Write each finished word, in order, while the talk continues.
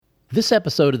This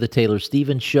episode of The Taylor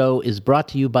Stevens Show is brought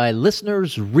to you by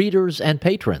listeners, readers, and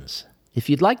patrons. If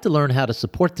you'd like to learn how to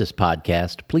support this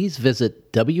podcast, please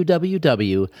visit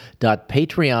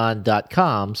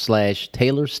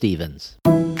www.patreon.com/Taylor Stevens.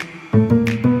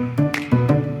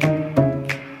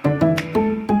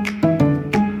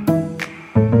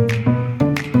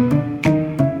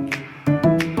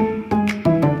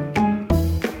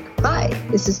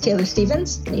 This is Taylor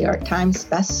Stevens, New York Times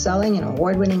best-selling and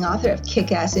award-winning author of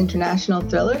kick-ass international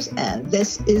thrillers, and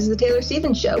this is The Taylor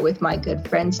Stevens Show with my good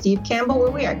friend Steve Campbell, where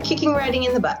we are kicking writing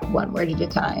in the butt, one word at a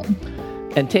time.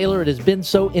 And Taylor, it has been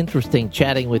so interesting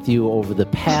chatting with you over the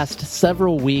past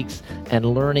several weeks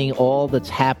and learning all that's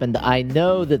happened. I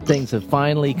know that things have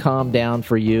finally calmed down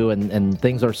for you and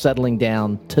things are settling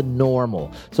down to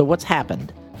normal. So what's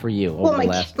happened for you over the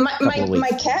last couple of weeks?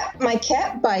 My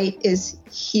cat bite is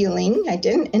healing. I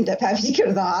didn't end up having to go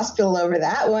to the hospital over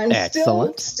that one.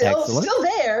 Excellent. Still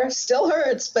there. Still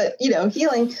hurts, but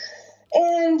healing.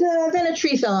 And then a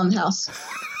tree fell on the house.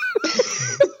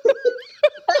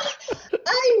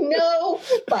 I know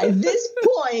by this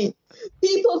point,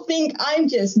 people think I'm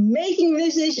just making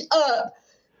this up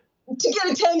to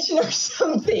get attention or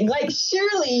something. Like,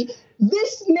 surely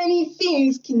this many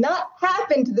things cannot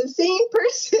happen to the same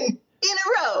person in a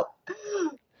row.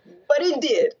 But it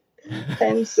did.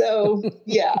 And so,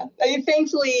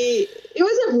 thankfully, it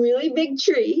was a really big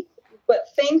tree, but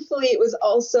thankfully it was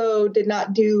also did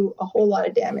not do a whole lot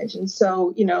of damage. And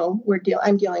so,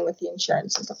 I'm dealing with the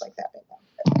insurance and stuff like that right now.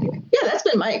 But anyway, that's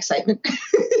been my excitement.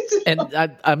 And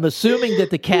I'm assuming that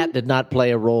the cat did not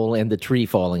play a role in the tree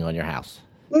falling on your house.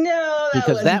 No,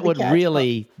 because that would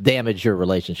really damage your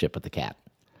relationship with the cat.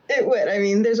 It would. I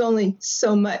mean, there's only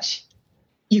so much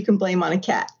you can blame on a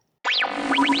cat.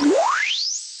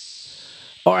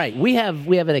 All right, we have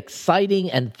an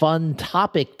exciting and fun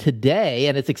topic today,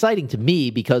 and it's exciting to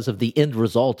me because of the end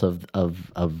result of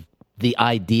the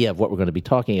idea of what we're going to be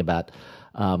talking about.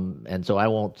 And so I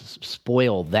won't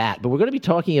spoil that, but we're going to be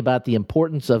talking about the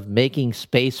importance of making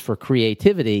space for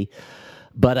creativity.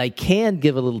 But I can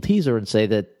give a little teaser and say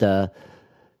that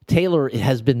Taylor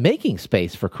has been making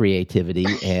space for creativity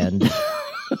and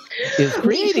is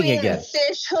creating between again. The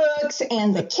fish hooks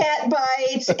and the cat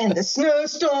bites and the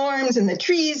snowstorms and the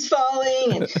trees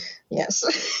falling. And yes.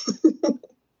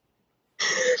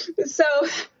 So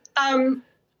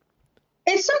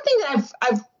it's something that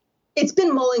it's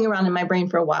been mulling around in my brain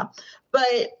for a while.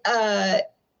 But I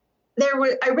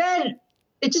read,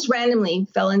 it just randomly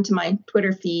fell into my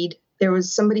Twitter feed. There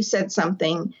was somebody said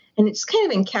something, and it's kind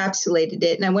of encapsulated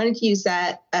it. And I wanted to use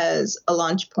that as a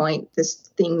launch point, this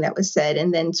thing that was said,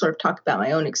 and then sort of talk about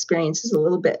my own experiences a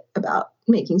little bit about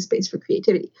making space for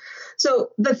creativity.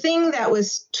 So the thing that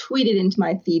was tweeted into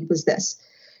my feed was this.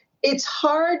 It's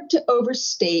hard to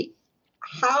overstate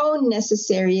how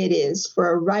necessary it is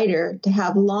for a writer to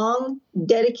have long,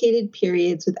 dedicated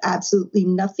periods with absolutely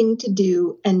nothing to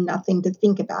do and nothing to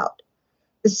think about.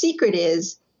 The secret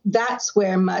is, that's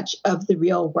where much of the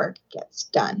real work gets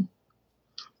done.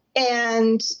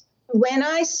 And when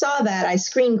I saw that, I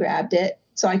screen grabbed it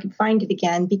so I could find it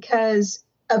again because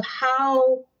of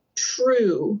how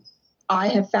true I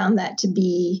have found that to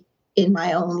be in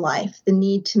my own life, the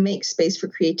need to make space for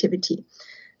creativity.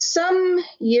 Some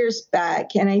years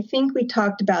back, and I think we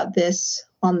talked about this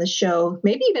on the show,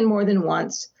 maybe even more than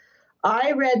once,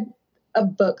 I read a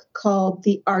book called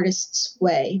The Artist's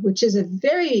Way, which is a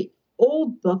very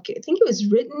old book. I think it was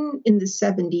written in the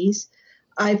 70s.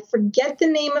 I forget the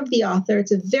name of the author.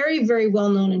 It's a very, very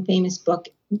well-known and famous book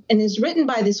and is written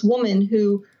by this woman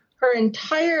who her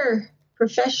entire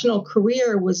professional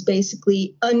career was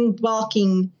basically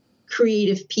unblocking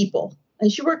creative people.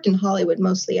 And she worked in Hollywood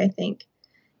mostly, I think.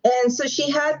 And so she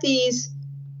had these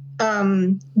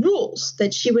rules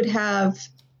that she would have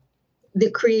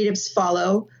the creatives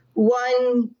follow.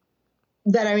 One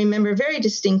that I remember very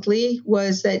distinctly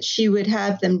was that she would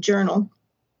have them journal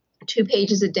 2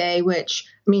 pages a day, which,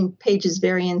 pages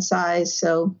vary in size.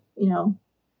 So,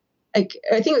 I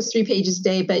think it was 3 pages a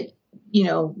day, but,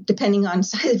 depending on the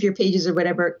size of your pages or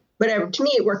whatever, to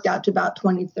me, it worked out to about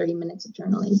 20 to 30 minutes of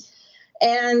journaling.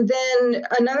 And then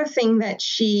another thing that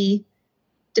she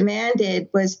demanded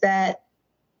was that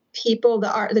people,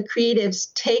 the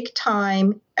creatives, take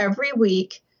time every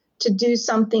week to do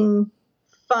something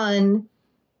fun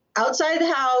outside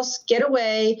the house, get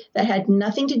away, that had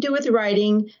nothing to do with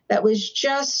writing, that was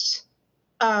just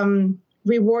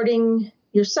rewarding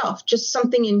yourself, just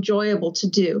something enjoyable to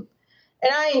do.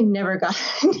 And I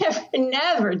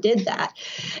never did that.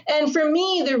 And for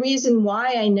me, the reason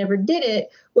why I never did it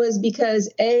was because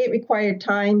A, it required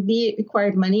time, B, it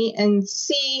required money, and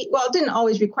C, well, it didn't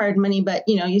always require money, but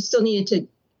you still needed to.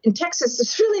 In Texas,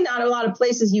 there's really not a lot of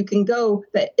places you can go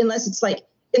that unless it's like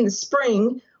in the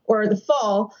spring or the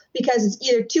fall, because it's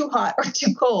either too hot or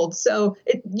too cold. So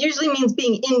it usually means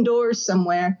being indoors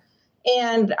somewhere.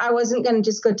 And I wasn't going to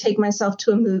just go take myself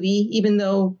to a movie, even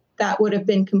though that would have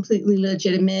been completely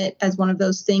legitimate as one of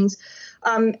those things.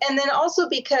 And then also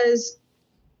because,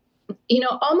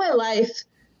 all my life,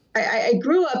 I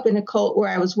grew up in a cult where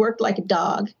I was worked like a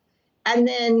dog. And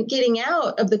then getting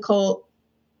out of the cult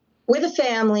with a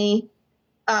family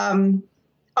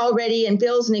already and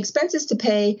bills and expenses to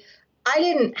pay, I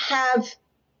didn't have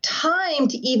time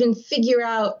to even figure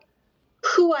out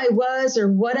who I was or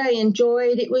what I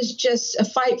enjoyed. It was just a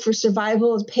fight for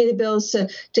survival, to pay the bills,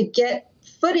 to get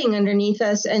footing underneath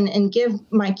us and give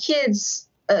my kids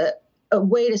a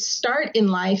way to start in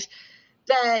life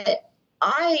that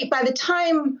by the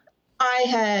time I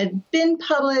had been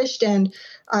published and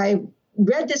I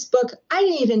read this book, I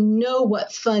didn't even know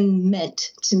what fun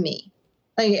meant to me.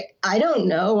 Like, I don't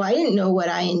know. I didn't know what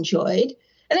I enjoyed.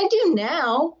 And I do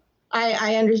now.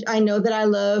 I know that I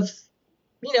love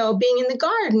being in the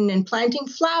garden and planting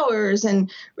flowers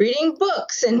and reading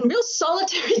books and real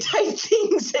solitary type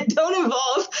things that don't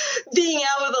involve being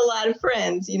out with a lot of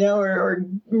friends, or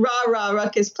rah-rah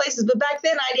ruckus places. But back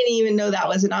then I didn't even know that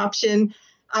was an option.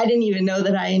 I didn't even know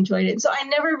that I enjoyed it. So I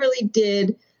never really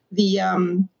did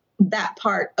that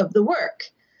part of the work.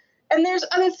 And there's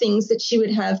other things that she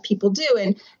would have people do.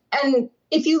 And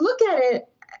if you look at it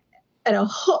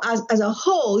as a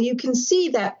whole, you can see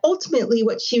that ultimately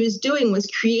what she was doing was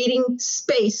creating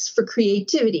space for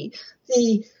creativity.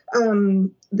 The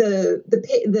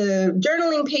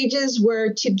journaling pages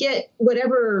were to get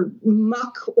whatever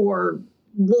muck or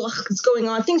is going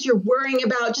on, things you're worrying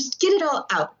about, just get it all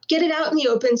out. Get it out in the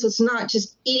open so it's not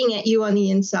just eating at you on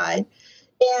the inside.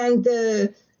 And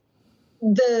the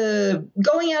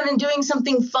going out and doing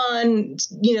something fun,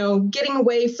 getting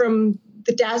away from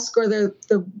the desk or the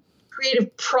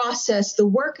creative process, the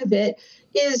work of it,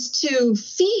 is to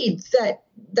feed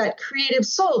that creative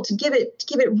soul, to give it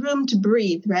room to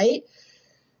breathe, right?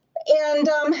 And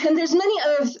there's many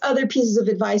other pieces of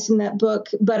advice in that book,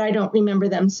 but I don't remember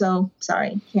them, so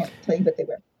sorry, can't tell you what they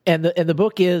were. And the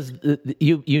book is,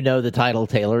 you know the title,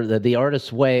 Taylor, The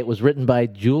Artist's Way. It was written by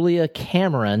Julia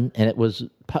Cameron, and it was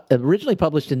originally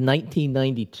published in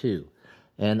 1992.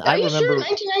 And Are you sure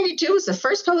 1992 was the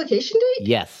first publication date?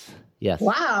 Yes.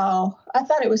 Wow. I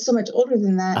thought it was so much older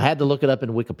than that. I had to look it up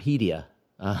in Wikipedia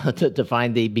to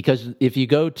find because if you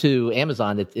go to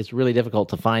Amazon, it's really difficult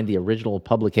to find the original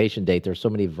publication date. There's so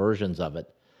many versions of it,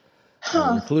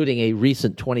 including a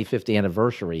recent 25th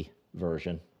anniversary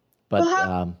version. But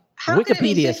how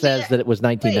Wikipedia says that it was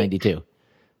 1992. Wait,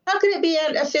 how could it be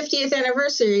at a 50th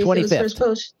anniversary? 25th. If it was first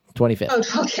post? 25th.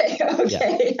 Oh, okay.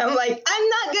 Yeah. I'm like, I'm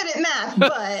not good at math,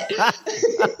 but.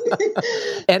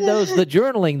 And the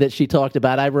journaling that she talked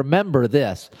about, I remember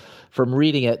this from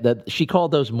reading it, that she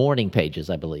called those morning pages,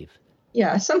 I believe.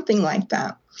 Yeah, something like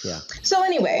that. Yeah. So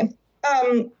anyway,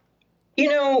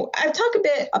 I've talked a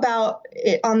bit about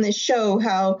it on this show,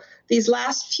 how these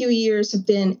last few years have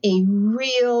been a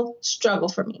real struggle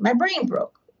for me. My brain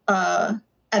broke at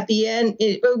the end.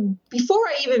 Before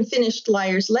I even finished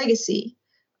Liar's Legacy,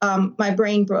 my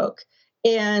brain broke.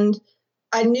 And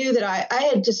I knew that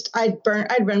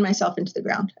I'd run myself into the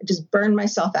ground. I just burned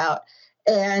myself out.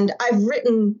 And I've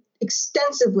written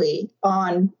extensively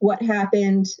on what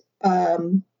happened.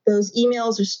 Those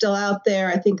emails are still out there.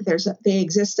 I think they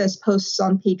exist as posts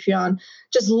on Patreon,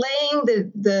 just laying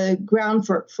the ground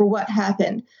for what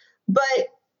happened. But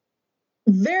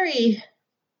very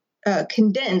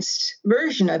condensed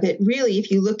version of it, really,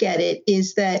 if you look at it,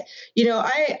 is that,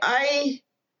 I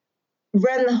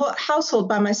ran the whole household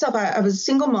by myself. I was a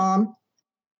single mom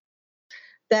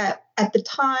that at the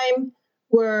time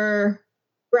were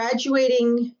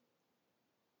graduating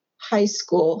high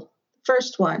school.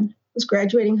 First one was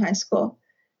graduating high school.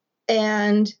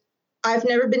 And I've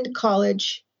never been to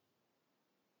college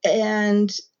and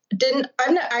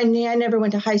I never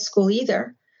went to high school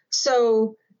either.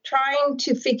 So trying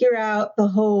to figure out the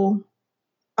whole,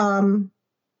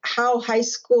 how high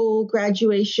school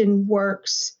graduation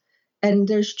works. And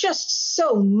there's just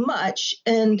so much.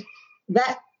 And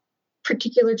that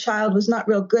particular child was not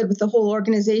real good with the whole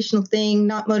organizational thing,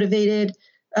 not motivated,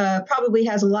 probably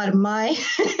has a lot of my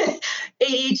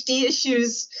ADHD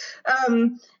issues.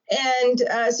 So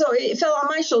it fell on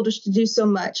my shoulders to do so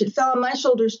much. It fell on my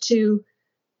shoulders to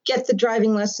get the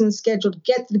driving lessons scheduled,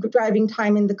 get the driving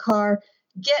time in the car,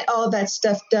 get all that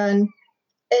stuff done.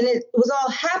 And it was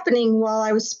all happening while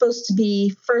I was supposed to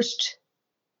be first,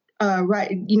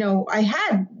 I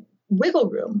had wiggle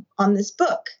room on this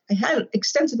book. I had an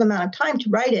extensive amount of time to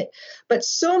write it, but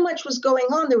so much was going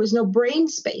on. There was no brain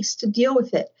space to deal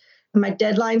with it. And my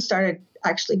deadline started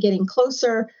actually getting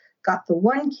closer, got the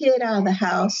one kid out of the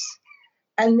house,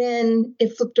 and then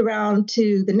it flipped around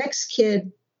to the next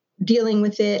kid dealing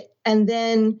with it. And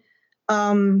then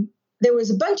there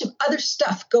was a bunch of other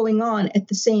stuff going on at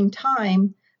the same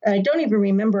time. I don't even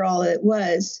remember all it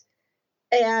was.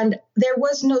 And there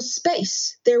was no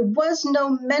space. There was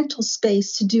no mental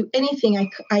space to do anything.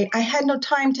 I had no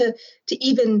time to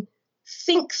even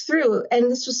think through. And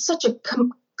this was such a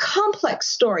complex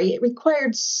story. It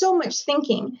required so much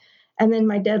thinking. And then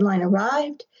my deadline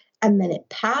arrived, and then it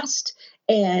passed.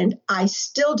 And I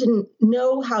still didn't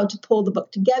know how to pull the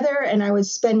book together. And I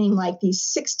was spending like these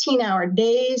 16-hour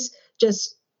days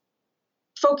just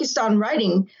focused on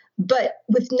writing, but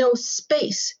with no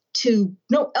space,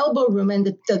 no elbow room. And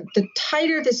the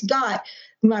tighter this got,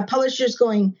 my publisher's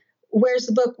going, where's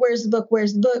the book? Where's the book?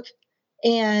 Where's the book?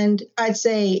 And I'd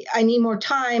say, I need more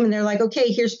time. And they're like,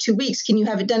 okay, here's 2 weeks. Can you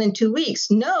have it done in 2 weeks?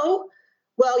 No.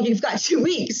 Well, you've got 2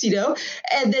 weeks,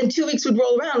 and then 2 weeks would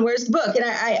roll around. Where's the book? And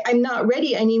I'm not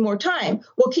ready. I need more time.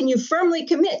 Well, can you firmly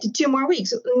commit to 2 more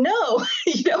weeks? No,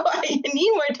 I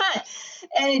need more time.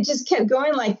 And it just kept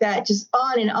going like that, just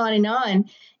on and on and on.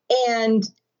 And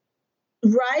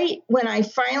right when I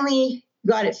finally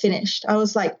got it finished, I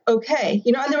was like, okay,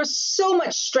 and there was so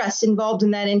much stress involved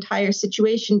in that entire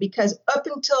situation, because up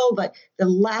until the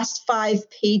last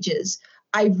 5 pages,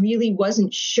 I really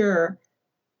wasn't sure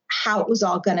how it was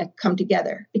all going to come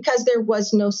together, because there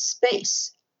was no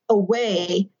space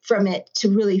away from it to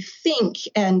really think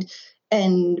and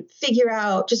figure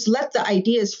out, just let the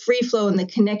ideas free flow and the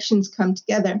connections come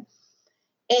together.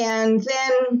 And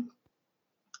then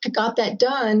I got that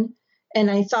done, and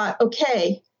I thought,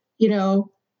 okay,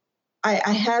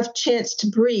 I have chance to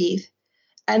breathe.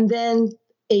 And then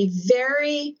a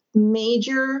very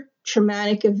major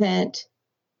traumatic event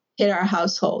hit our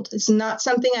household. It's not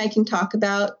something I can talk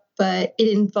about, but it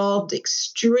involved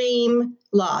extreme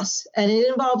loss, and it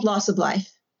involved loss of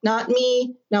life. Not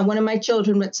me, not one of my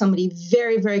children, but somebody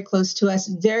very, very close to us,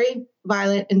 very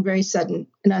violent and very sudden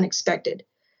and unexpected.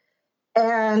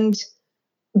 And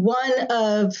one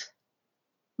of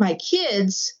my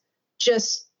kids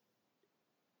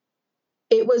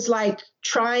it was like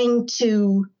trying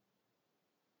to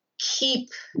keep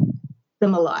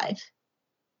them alive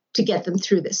to get them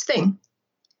through this thing.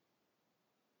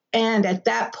 And at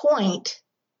that point,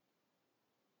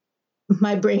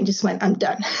 my brain just went, I'm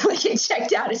done. Like, it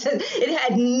checked out. It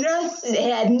had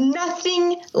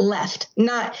nothing left.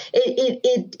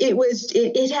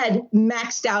 It had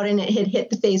maxed out, and it had hit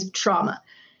the phase of trauma.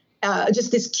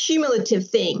 Just this cumulative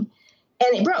thing.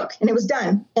 And it broke, and it was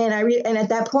done. And at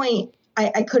that point,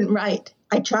 I couldn't write.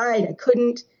 I tried. I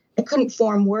couldn't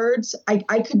form words.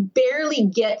 I could barely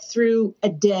get through a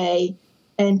day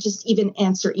and just even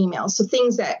answer emails. So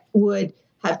things that would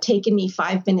have taken me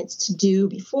 5 minutes to do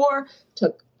before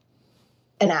took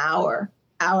an hour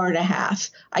and a half.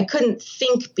 I couldn't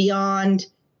think beyond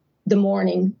the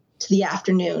morning to the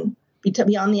afternoon,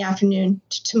 beyond the afternoon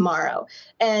to tomorrow.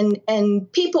 And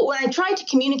people, when I tried to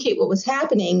communicate what was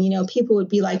happening, people would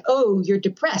be like, oh, you're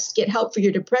depressed, get help for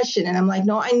your depression. And I'm like,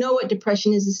 no, I know what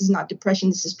depression is. This is not depression.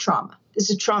 This is trauma. This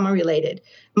is trauma related.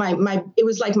 It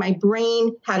was like my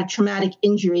brain had a traumatic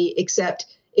injury, except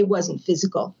it wasn't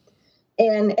physical.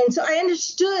 And so I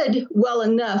understood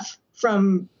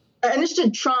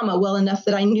trauma well enough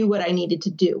that I knew what I needed to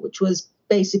do, which was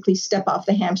basically step off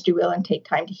the hamster wheel and take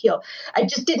time to heal. I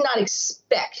just did not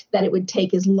expect that it would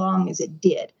take as long as it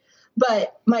did.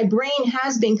 But my brain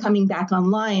has been coming back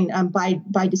online.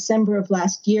 By December of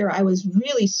last year, I was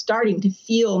really starting to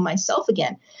feel myself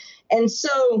again. And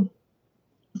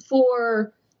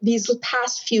for these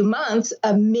past few months,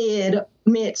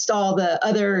 amidst all the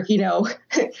other,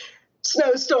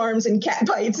 snowstorms and cat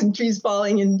bites and trees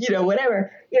falling and,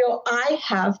 whatever, I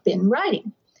have been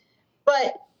writing.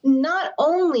 But not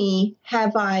only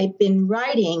have I been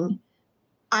writing,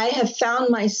 I have found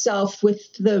myself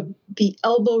with the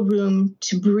elbow room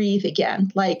to breathe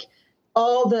again. Like,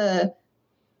 all the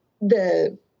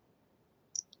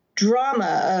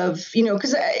drama of,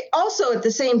 because I also at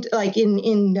the same, like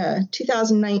in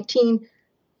 2019,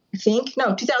 I think,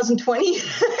 no, 2020, I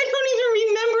don't even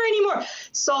remember anymore.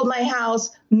 Sold my house,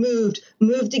 moved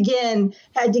again,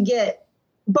 had to get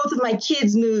both of my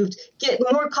kids moved, get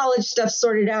more college stuff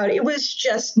sorted out. It was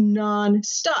just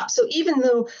nonstop. So even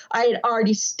though I had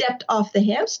already stepped off the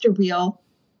hamster wheel,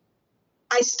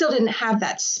 I still didn't have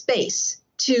that space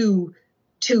to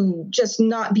just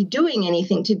not be doing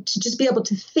anything, to just be able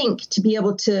to think, to be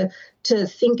able to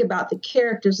think about the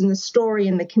characters and the story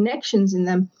and the connections in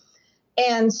them.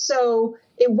 And so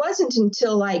it wasn't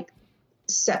until like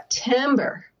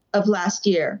September of last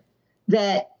year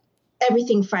that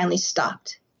everything finally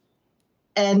stopped.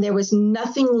 And there was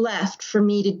nothing left for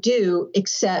me to do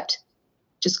except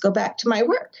just go back to my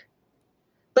work.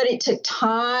 But it took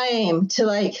time to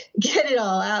like get it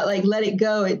all out, like let it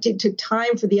go. It took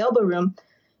time for the elbow room.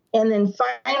 And then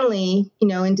finally,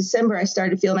 in December, I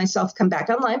started to feel myself come back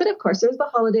online. But of course, there's the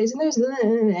holidays and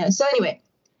there's... So anyway,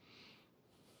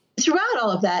 throughout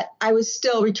all of that, I was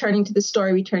still returning to the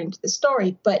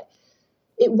story. But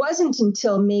it wasn't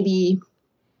until maybe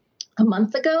a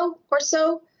month ago or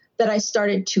so that I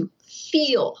started to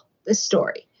feel the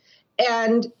story.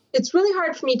 And it's really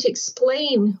hard for me to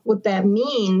explain what that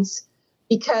means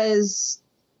because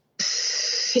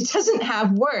it doesn't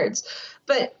have words.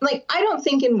 But like, I don't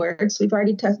think in words. We've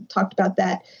already talked about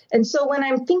that. And so when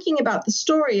I'm thinking about the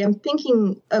story, I'm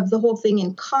thinking of the whole thing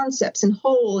in concepts and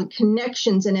whole and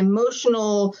connections and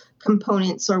emotional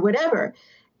components or whatever.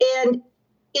 And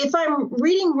if I'm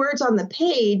reading words on the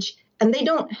page and they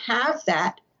don't have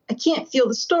that, I can't feel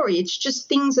the story. It's just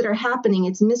things that are happening.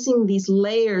 It's missing these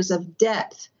layers of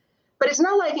depth. But it's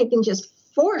not like I can just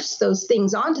force those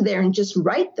things onto there and just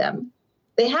write them.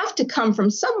 They have to come from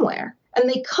somewhere. And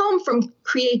they come from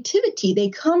creativity. They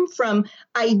come from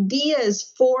ideas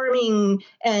forming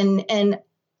and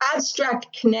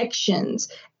abstract connections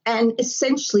and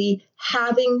essentially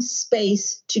having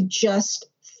space to just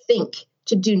think,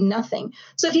 to do nothing.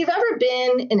 So if you've ever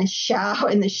been in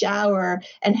the shower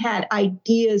and had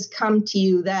ideas come to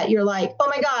you that you're like, oh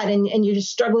my God, and you're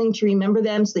just struggling to remember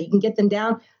them so that you can get them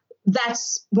down,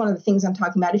 that's one of the things I'm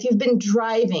talking about. If you've been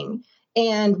driving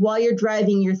and while you're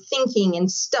driving, you're thinking and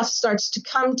stuff starts to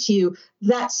come to you,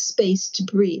 that's space to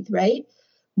breathe, right?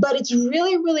 But it's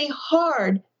really, really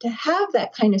hard to have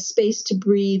that kind of space to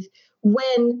breathe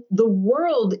when the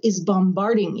world is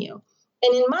bombarding you.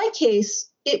 And in my case,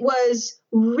 it was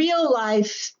real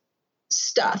life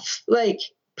stuff, like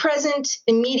present,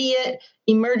 immediate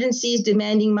emergencies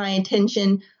demanding my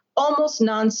attention almost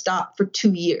nonstop for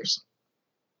 2 years.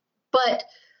 But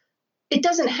it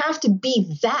doesn't have to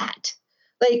be that.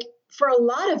 Like for a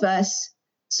lot of us,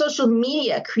 social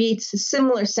media creates a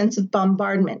similar sense of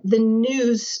bombardment. The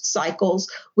news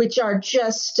cycles, which are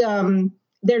just,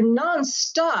 they're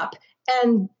nonstop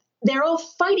and they're all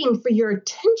fighting for your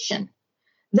attention.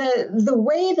 The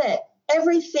way that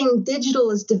everything digital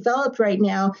is developed right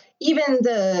now, even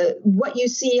what you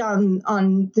see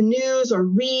on the news or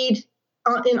read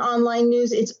in online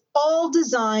news, it's all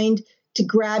designed to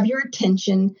grab your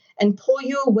attention and pull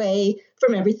you away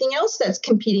from everything else that's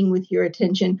competing with your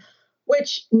attention,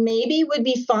 which maybe would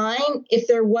be fine if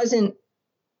there wasn't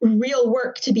real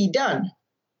work to be done.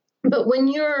 But when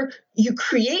you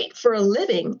create for a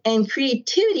living and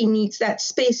creativity needs that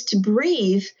space to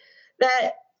breathe,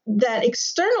 that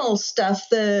external stuff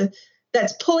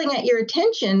that's pulling at your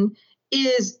attention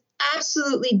is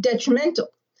absolutely detrimental.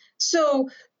 So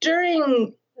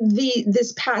during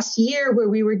this past year where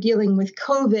we were dealing with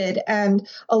COVID and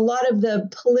a lot of the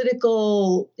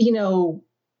political,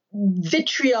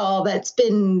 vitriol that's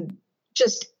been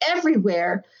just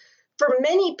everywhere, for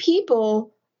many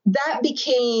people, that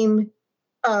became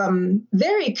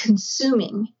very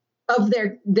consuming of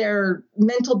their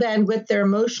mental bandwidth, their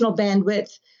emotional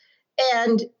bandwidth.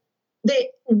 And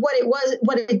what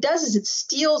it does is it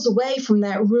steals away from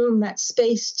that room, that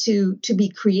space to be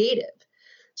creative.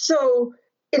 So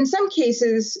in some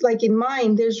cases, like in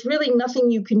mine, there's really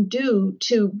nothing you can do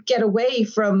to get away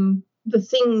from the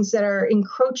things that are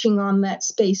encroaching on that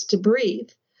space to breathe.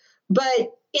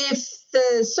 But if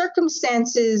the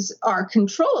circumstances are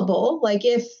controllable, like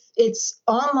if it's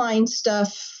online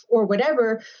stuff or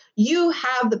whatever, you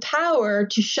have the power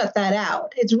to shut that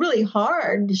out. It's really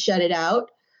hard to shut it out.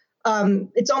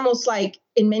 It's almost like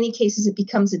in many cases it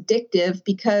becomes addictive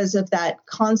because of that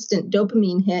constant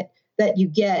dopamine hit that you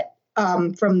get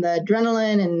from the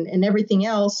adrenaline and everything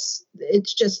else.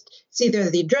 It's either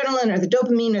the adrenaline or the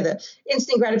dopamine or the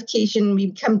instant gratification. We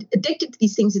become addicted to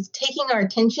these things. It's taking our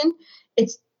attention.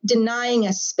 It's denying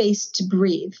us space to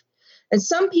breathe. And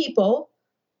some people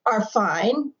are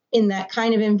fine in that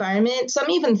kind of environment. Some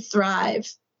even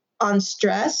thrive on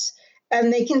stress,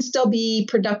 and they can still be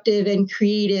productive and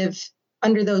creative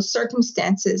under those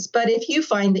circumstances. But if you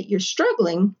find that you're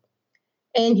struggling,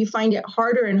 and you find it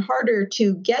harder and harder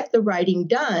to get the writing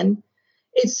done,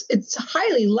 it's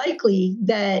highly likely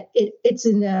that it's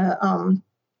an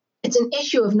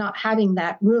issue of not having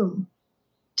that room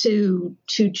to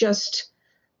just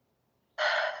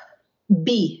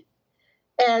be.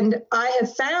 And I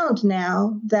have found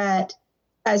now that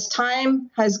as time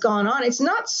has gone on, it's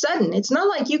not sudden. It's not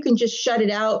like you can just shut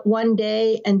it out one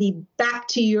day and be back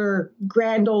to your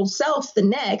grand old self the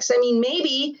next. I mean,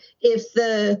 maybe if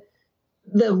the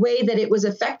way that it was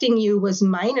affecting you was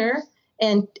minor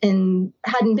and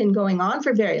hadn't been going on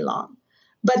for very long.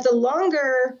 But the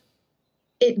longer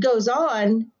it goes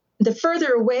on, the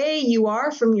further away you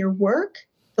are from your work,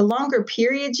 the longer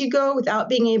periods you go without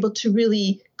being able to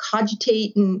really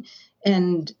cogitate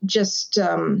and just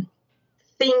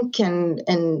think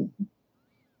and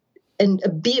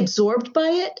be absorbed by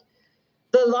it,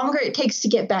 the longer it takes to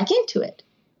get back into it.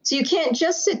 So you can't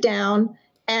just sit down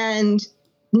and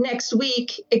next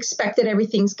week expect that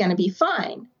everything's going to be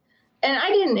fine. And I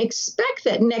didn't expect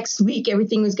that next week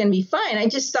everything was going to be fine. I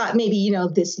just thought maybe,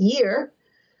 this year.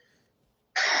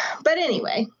 But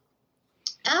anyway,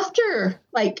 after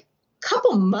like a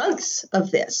couple months of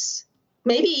this,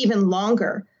 maybe even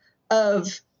longer,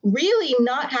 of really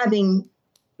not having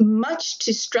much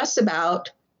to stress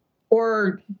about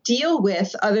or deal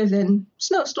with other than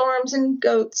snowstorms and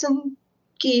goats and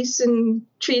geese and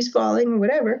trees falling or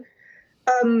whatever,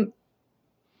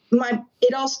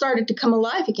 it all started to come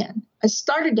alive again. I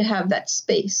started to have that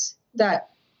space, that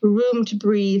room to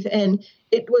breathe, and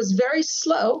it was very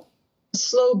slow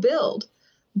build.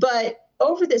 But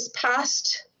over these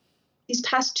past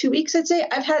 2 weeks, I'd say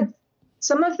I've had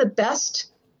some of the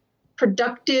best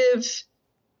productive,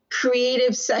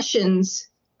 creative sessions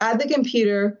at the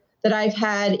computer that I've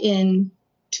had in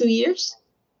 2 years.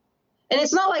 And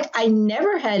it's not like I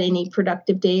never had any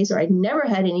productive days or I never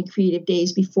had any creative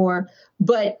days before,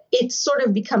 but it sort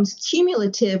of becomes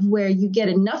cumulative where you get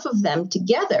enough of them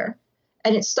together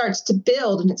and it starts to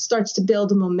build and it starts to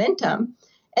build a momentum.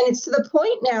 And it's to the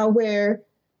point now where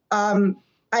I'm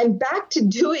back to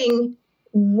doing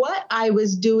what I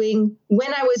was doing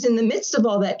when I was in the midst of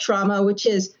all that trauma, which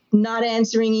is not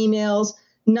answering emails,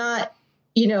 not,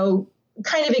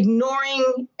 kind of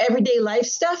ignoring everyday life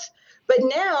stuff. But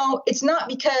now it's not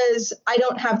because I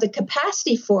don't have the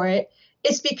capacity for it.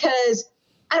 It's because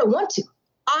I don't want to.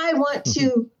 I want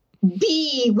to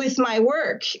be with my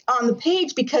work on the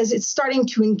page because it's starting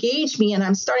to engage me and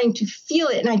I'm starting to feel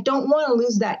it. And I don't want to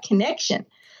lose that connection.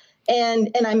 And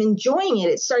I'm enjoying it.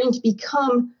 It's starting to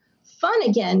become fun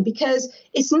again, because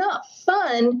it's not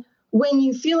fun when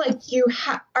you feel like you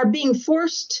are being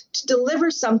forced to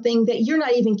deliver something that you're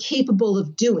not even capable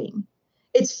of doing.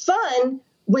 It's fun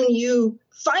when you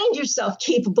find yourself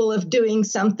capable of doing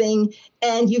something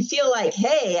and you feel like,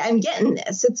 hey, I'm getting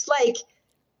this. It's like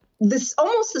this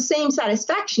almost the same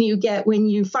satisfaction you get when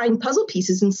you find puzzle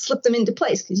pieces and slip them into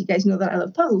place, because you guys know that I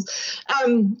love puzzles.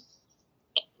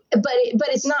 But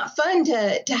it's not fun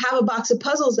to have a box of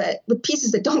puzzles with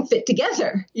pieces that don't fit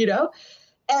together,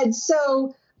 And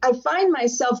so I find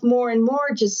myself more and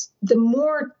more, just the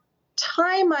more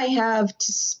time I have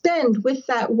to spend with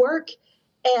that work,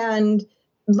 and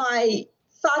my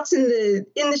thoughts in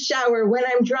the shower when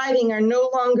I'm driving are no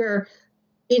longer,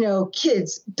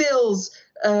 kids, bills,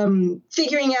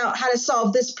 figuring out how to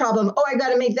solve this problem. Oh, I got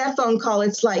to make that phone call.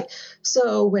 It's like,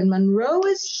 so when Monroe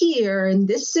is here in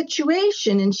this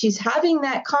situation and she's having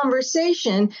that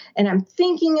conversation and I'm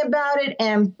thinking about it,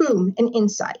 and boom, an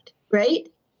insight, right?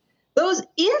 Those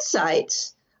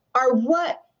insights are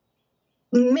what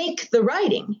make the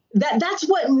writing. That's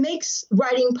what makes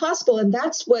writing possible. And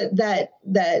that's what that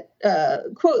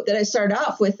quote that I started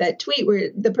off with, that tweet where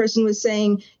the person was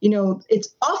saying, it's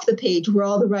off the page where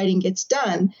all the writing gets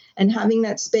done, and having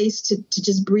that space to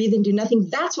just breathe and do nothing.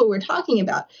 That's what we're talking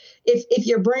about. If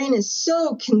your brain is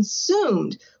so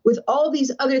consumed with all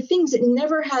these other things, it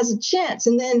never has a chance.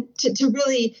 And then to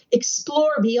really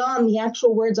explore beyond the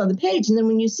actual words on the page. And then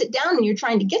when you sit down and you're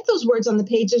trying to get those words on the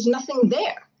page, there's nothing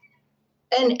there.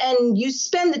 And you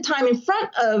spend the time in front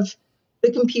of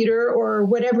the computer or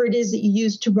whatever it is that you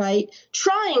use to write,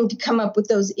 trying to come up with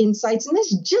those insights. And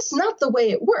that's just not the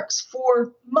way it works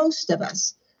for most of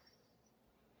us.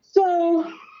 So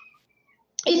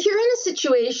if you're in a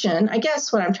situation, I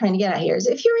guess what I'm trying to get at here is,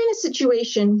 if you're in a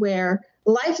situation where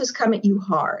life has come at you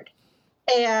hard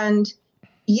and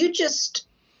you just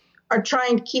are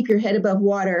trying to keep your head above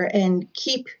water and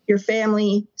keep your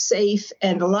family safe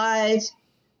and alive,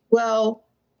 well,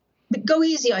 go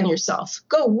easy on yourself.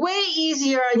 Go way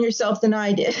easier on yourself than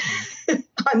I did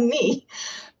on me.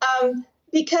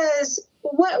 Because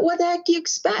what the heck do you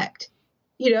expect?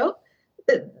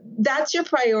 that's your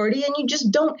priority, and you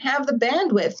just don't have the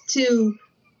bandwidth to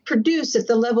produce at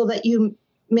the level that you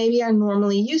maybe are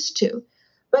normally used to.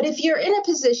 But if you're in a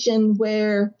position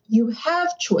where you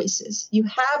have choices, you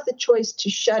have the choice to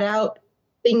shut out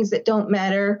things that don't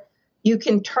matter, you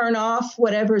can turn off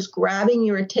whatever's grabbing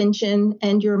your attention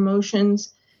and your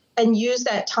emotions and use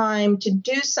that time to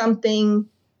do something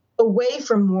away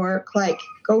from work, like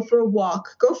go for a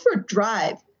walk, go for a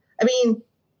drive. I mean,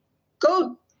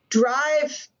 go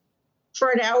drive for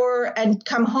an hour and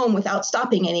come home without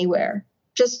stopping anywhere,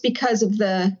 just because of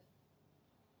the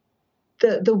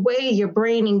way your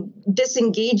brain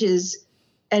disengages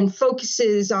and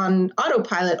focuses on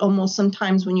autopilot almost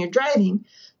sometimes when you're driving.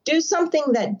 Do something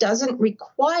that doesn't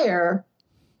require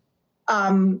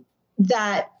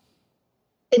that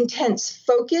intense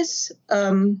focus,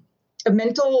 a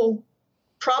mental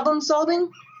problem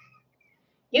solving.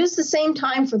 Use the same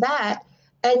time for that,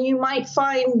 and you might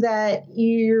find that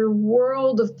your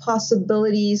world of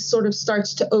possibilities sort of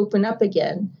starts to open up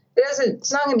again.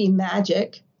 It's not going to be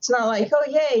magic. It's not like, oh,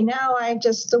 yay, now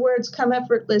the words come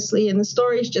effortlessly and the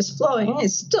story's just flowing.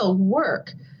 It's still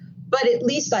work, but at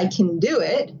least I can do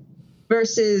it,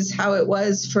 versus how it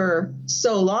was for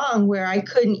so long where I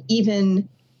couldn't even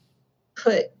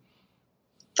put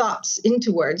thoughts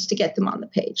into words to get them on the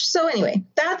page. So anyway,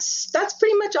 that's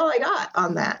pretty much all I got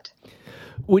on that.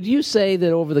 Would you say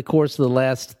that over the course of the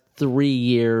last 3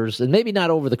 years, and maybe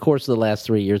not over the course of the last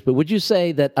 3 years, but would you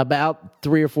say that about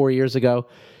 3 or 4 years ago,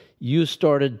 you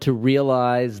started to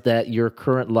realize that your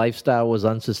current lifestyle was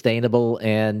unsustainable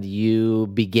and you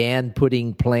began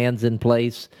putting plans in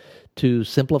place to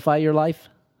simplify your life?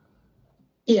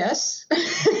 Yes.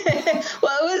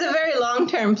 Well, it was a very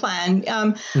long-term plan.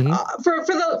 For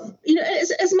the,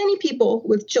 as many people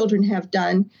with children have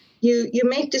done, you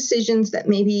make decisions that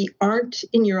maybe aren't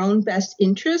in your own best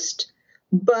interest,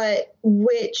 but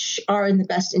which are in the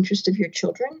best interest of your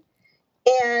children.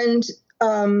 And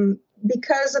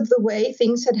because of the way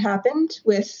things had happened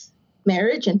with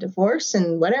marriage and divorce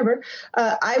and whatever,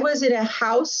 I was in a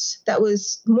house that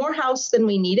was more house than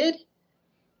we needed.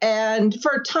 And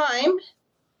for a time,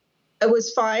 it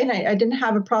was fine. I didn't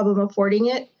have a problem affording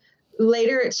it.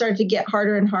 Later, it started to get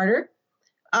harder and harder.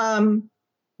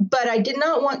 But I did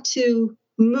not want to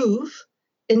move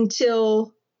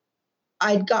until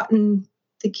I'd gotten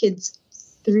the kids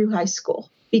through high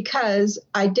school, because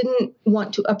I didn't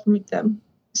want to uproot them,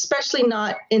 especially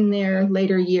not in their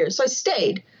later years. So I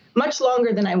stayed much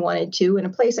longer than I wanted to in a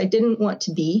place I didn't want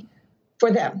to be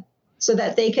for them, so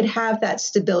that they could have that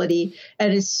stability.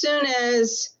 And as soon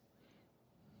as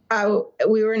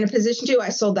we were in a position to, I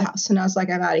sold the house and I was like,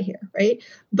 I'm out of here. Right.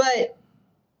 But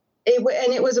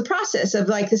it was a process of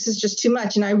like, this is just too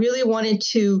much. And I really wanted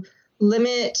to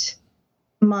limit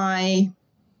not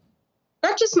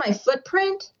just my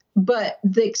footprint, but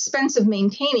the expense of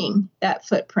maintaining that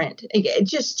footprint. It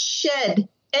just shed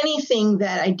anything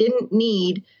that I didn't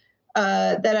need,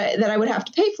 that I would have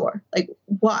to pay for. Like,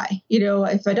 why?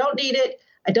 If I don't need it,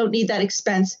 I don't need that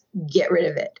expense, get rid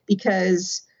of it,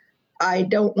 because I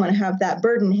don't want to have that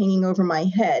burden hanging over my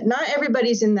head. Not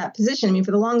everybody's in that position. I mean,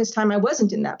 for the longest time, I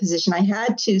wasn't in that position. I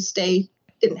had to stay,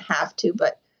 didn't have to,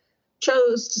 but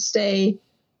chose to stay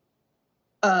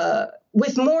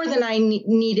with more than I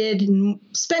needed, and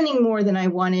spending more than I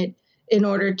wanted in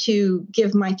order to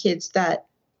give my kids that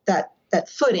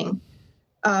footing.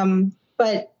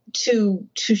 But to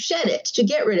shed it, to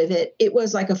get rid of it, it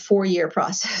was like a 4-year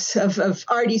process of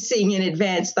already seeing in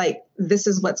advance, like, this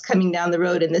is what's coming down the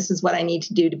road and this is what I need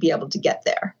to do to be able to get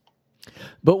there.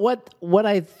 But what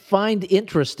I find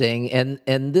interesting,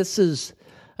 and this is,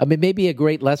 I mean, maybe a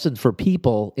great lesson for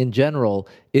people in general,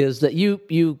 is that you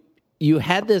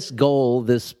had this goal,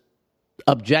 this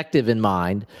objective in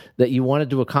mind that you wanted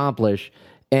to accomplish,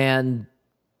 and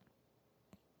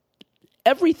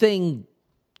everything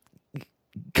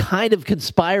kind of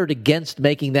conspired against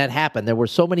making that happen. There were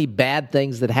so many bad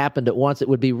things that happened at once. It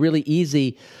would be really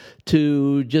easy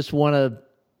to just want to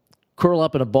curl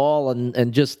up in a ball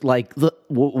and just like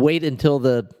wait until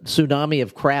the tsunami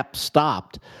of crap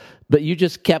stopped. But you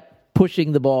just kept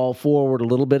pushing the ball forward a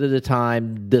little bit at a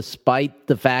time, despite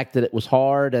the fact that it was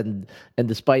hard and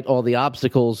despite all the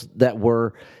obstacles that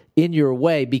were in your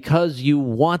way, because you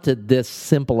wanted this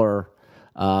simpler,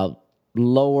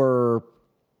 lower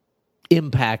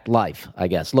impact life, I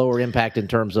guess. Lower impact in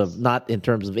terms of, not in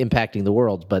terms of impacting the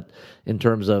world, but in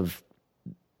terms of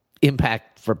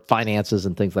impact for finances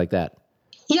and things like that.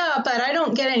 Yeah, but I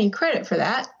don't get any credit for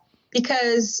that,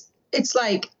 because it's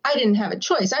like I didn't have a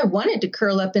choice. I wanted to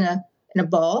curl up in a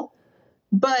ball,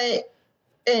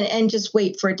 and just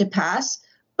wait for it to pass,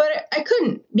 but I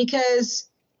couldn't, because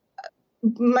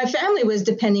my family was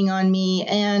depending on me.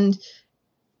 And,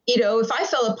 if I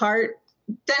fell apart,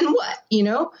 then what,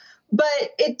 But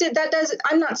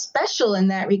I'm not special in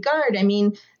that regard. I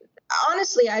mean,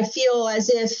 honestly, I feel as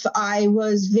if I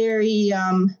was very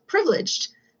privileged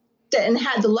and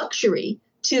had the luxury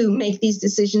to make these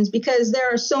decisions, because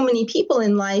there are so many people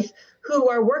in life who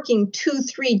are working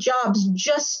 2-3 jobs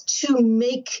just to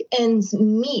make ends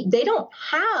meet. They don't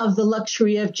have the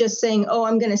luxury of just saying, oh,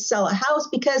 I'm going to sell a house,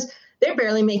 because they're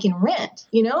barely making rent,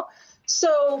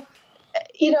 So,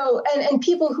 and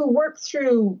people who work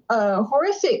through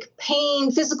horrific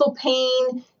pain, physical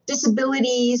pain,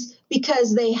 disabilities,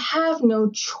 because they have no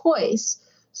choice.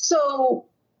 So,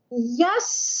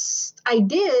 yes, I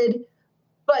did,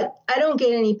 but I don't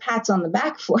get any pats on the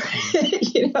back for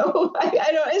it.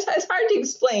 I don't, it's hard to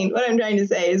explain what I'm trying to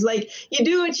say. It's like, you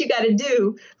do what you got to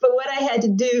do, but what I had to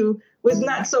do was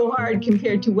not so hard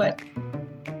compared to what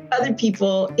other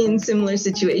people in similar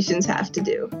situations have to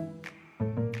do.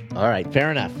 All right,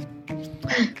 fair enough.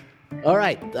 All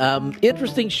right,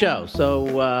 interesting show.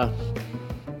 So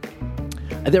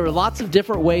there are lots of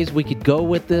different ways we could go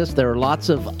with this. There are lots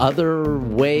of other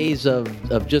ways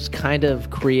of just kind of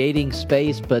creating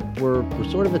space, but we're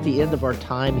sort of at the end of our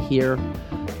time here.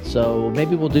 So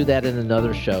maybe we'll do that in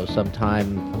another show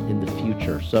sometime in the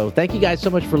future. So thank you guys so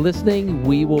much for listening.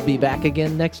 We will be back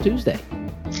again next Tuesday.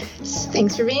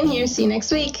 Thanks for being here. See you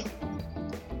next week.